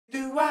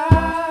One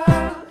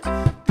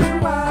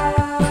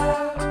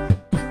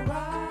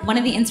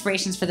of the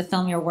inspirations for the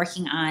film you're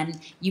working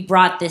on, you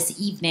brought this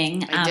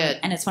evening. I did.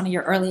 And it's one of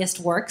your earliest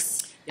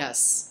works.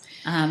 Yes.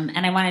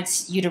 And I wanted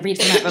you to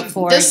read from that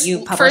before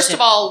you publish it. First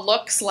of all,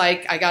 looks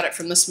like I got it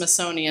from the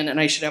Smithsonian, and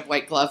I should have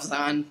white gloves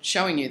on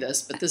showing you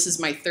this, but this is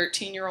my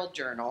 13-year-old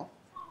journal,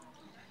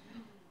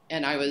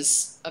 and I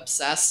was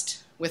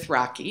obsessed with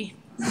Rocky.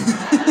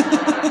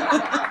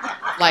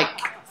 Like,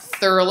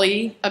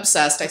 thoroughly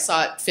obsessed. I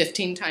saw it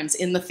 15 times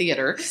in the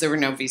theater, because there were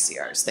no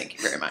VCRs. Thank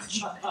you very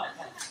much.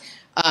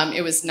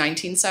 It was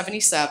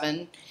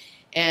 1977,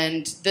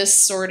 and this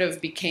sort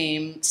of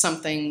became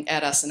something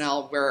at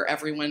SNL where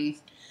everyone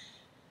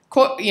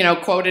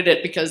quoted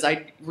it because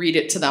I read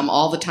it to them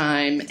all the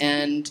time.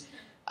 And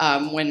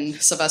when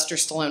Sylvester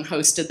Stallone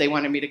hosted, they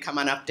wanted me to come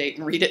on Update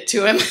and read it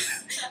to him,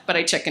 but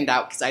I chickened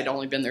out because I'd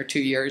only been there 2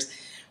 years.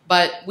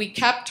 But we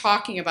kept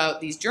talking about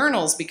these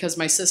journals because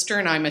my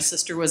sister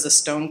was a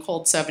stone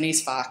cold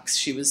 70s fox.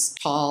 She was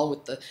tall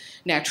with the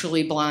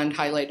naturally blonde,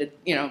 highlighted,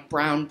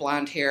 brown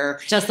blonde hair.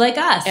 Just like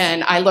us.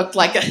 And I looked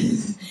like a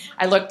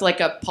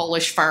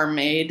Polish farm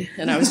maid,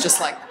 and I was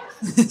just like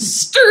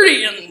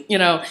sturdy and,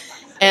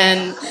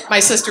 and my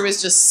sister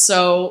was just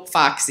so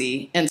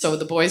foxy. And so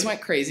the boys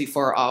went crazy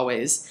for her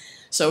always.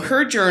 So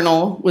her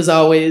journal was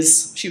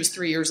always, she was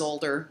 3 years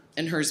older,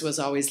 and hers was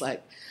always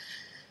like,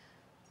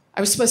 I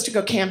was supposed to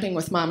go camping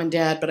with Mom and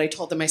Dad, but I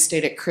told them I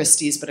stayed at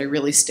Christie's, but I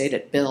really stayed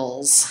at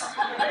Bill's.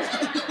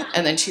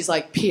 And then she's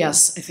like,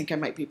 P.S., I think I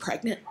might be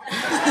pregnant.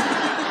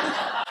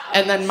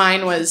 And then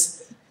mine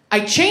was,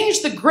 I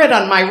changed the grid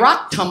on my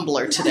rock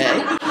tumbler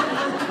today,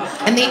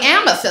 and the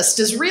amethyst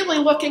is really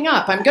looking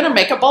up. I'm going to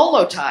make a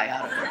bolo tie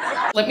out of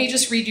it. Let me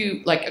just read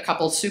you like a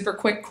couple super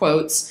quick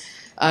quotes.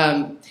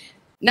 Now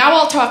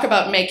I'll talk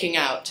about making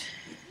out.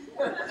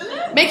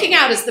 Making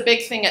out is the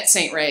big thing at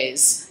St.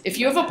 Ray's. If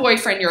you have a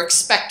boyfriend, you're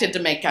expected to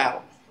make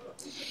out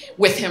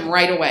with him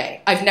right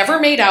away. I've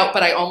never made out,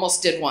 but I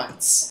almost did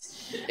once.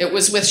 It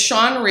was with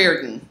Sean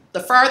Reardon.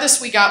 The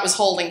farthest we got was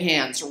holding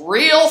hands.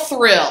 Real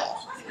thrill.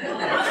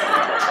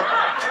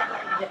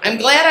 I'm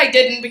glad I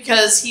didn't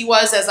because he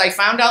was, as I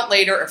found out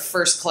later, a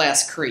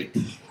first-class creep.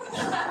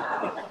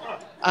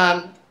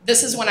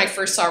 This is when I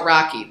first saw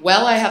Rocky.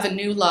 Well, I have a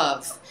new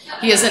love.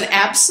 He is an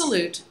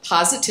absolute,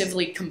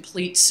 positively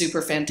complete,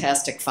 super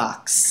fantastic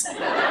fox.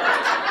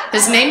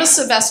 His name is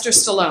Sylvester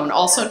Stallone,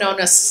 also known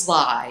as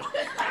Sly.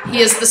 He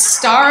is the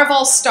star of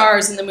all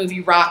stars in the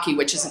movie Rocky,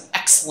 which is an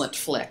excellent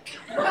flick.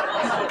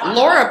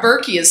 Laura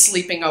Berkey is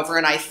sleeping over,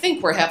 and I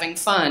think we're having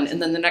fun.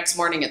 And then the next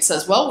morning it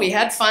says, well, we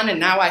had fun, and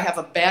now I have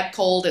a bad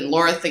cold, and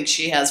Laura thinks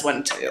she has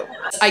one too.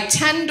 I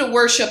tend to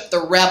worship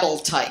the rebel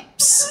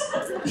types.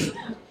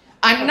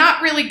 I'm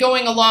not really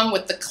going along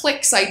with the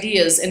clique's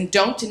ideas and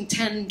don't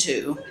intend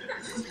to.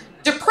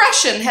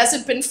 Depression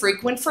hasn't been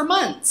frequent for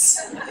months.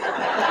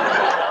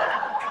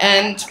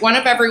 And one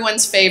of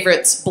everyone's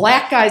favorites,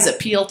 black guys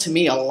appeal to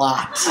me a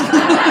lot.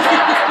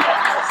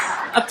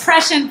 A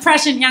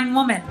prescient young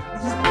woman.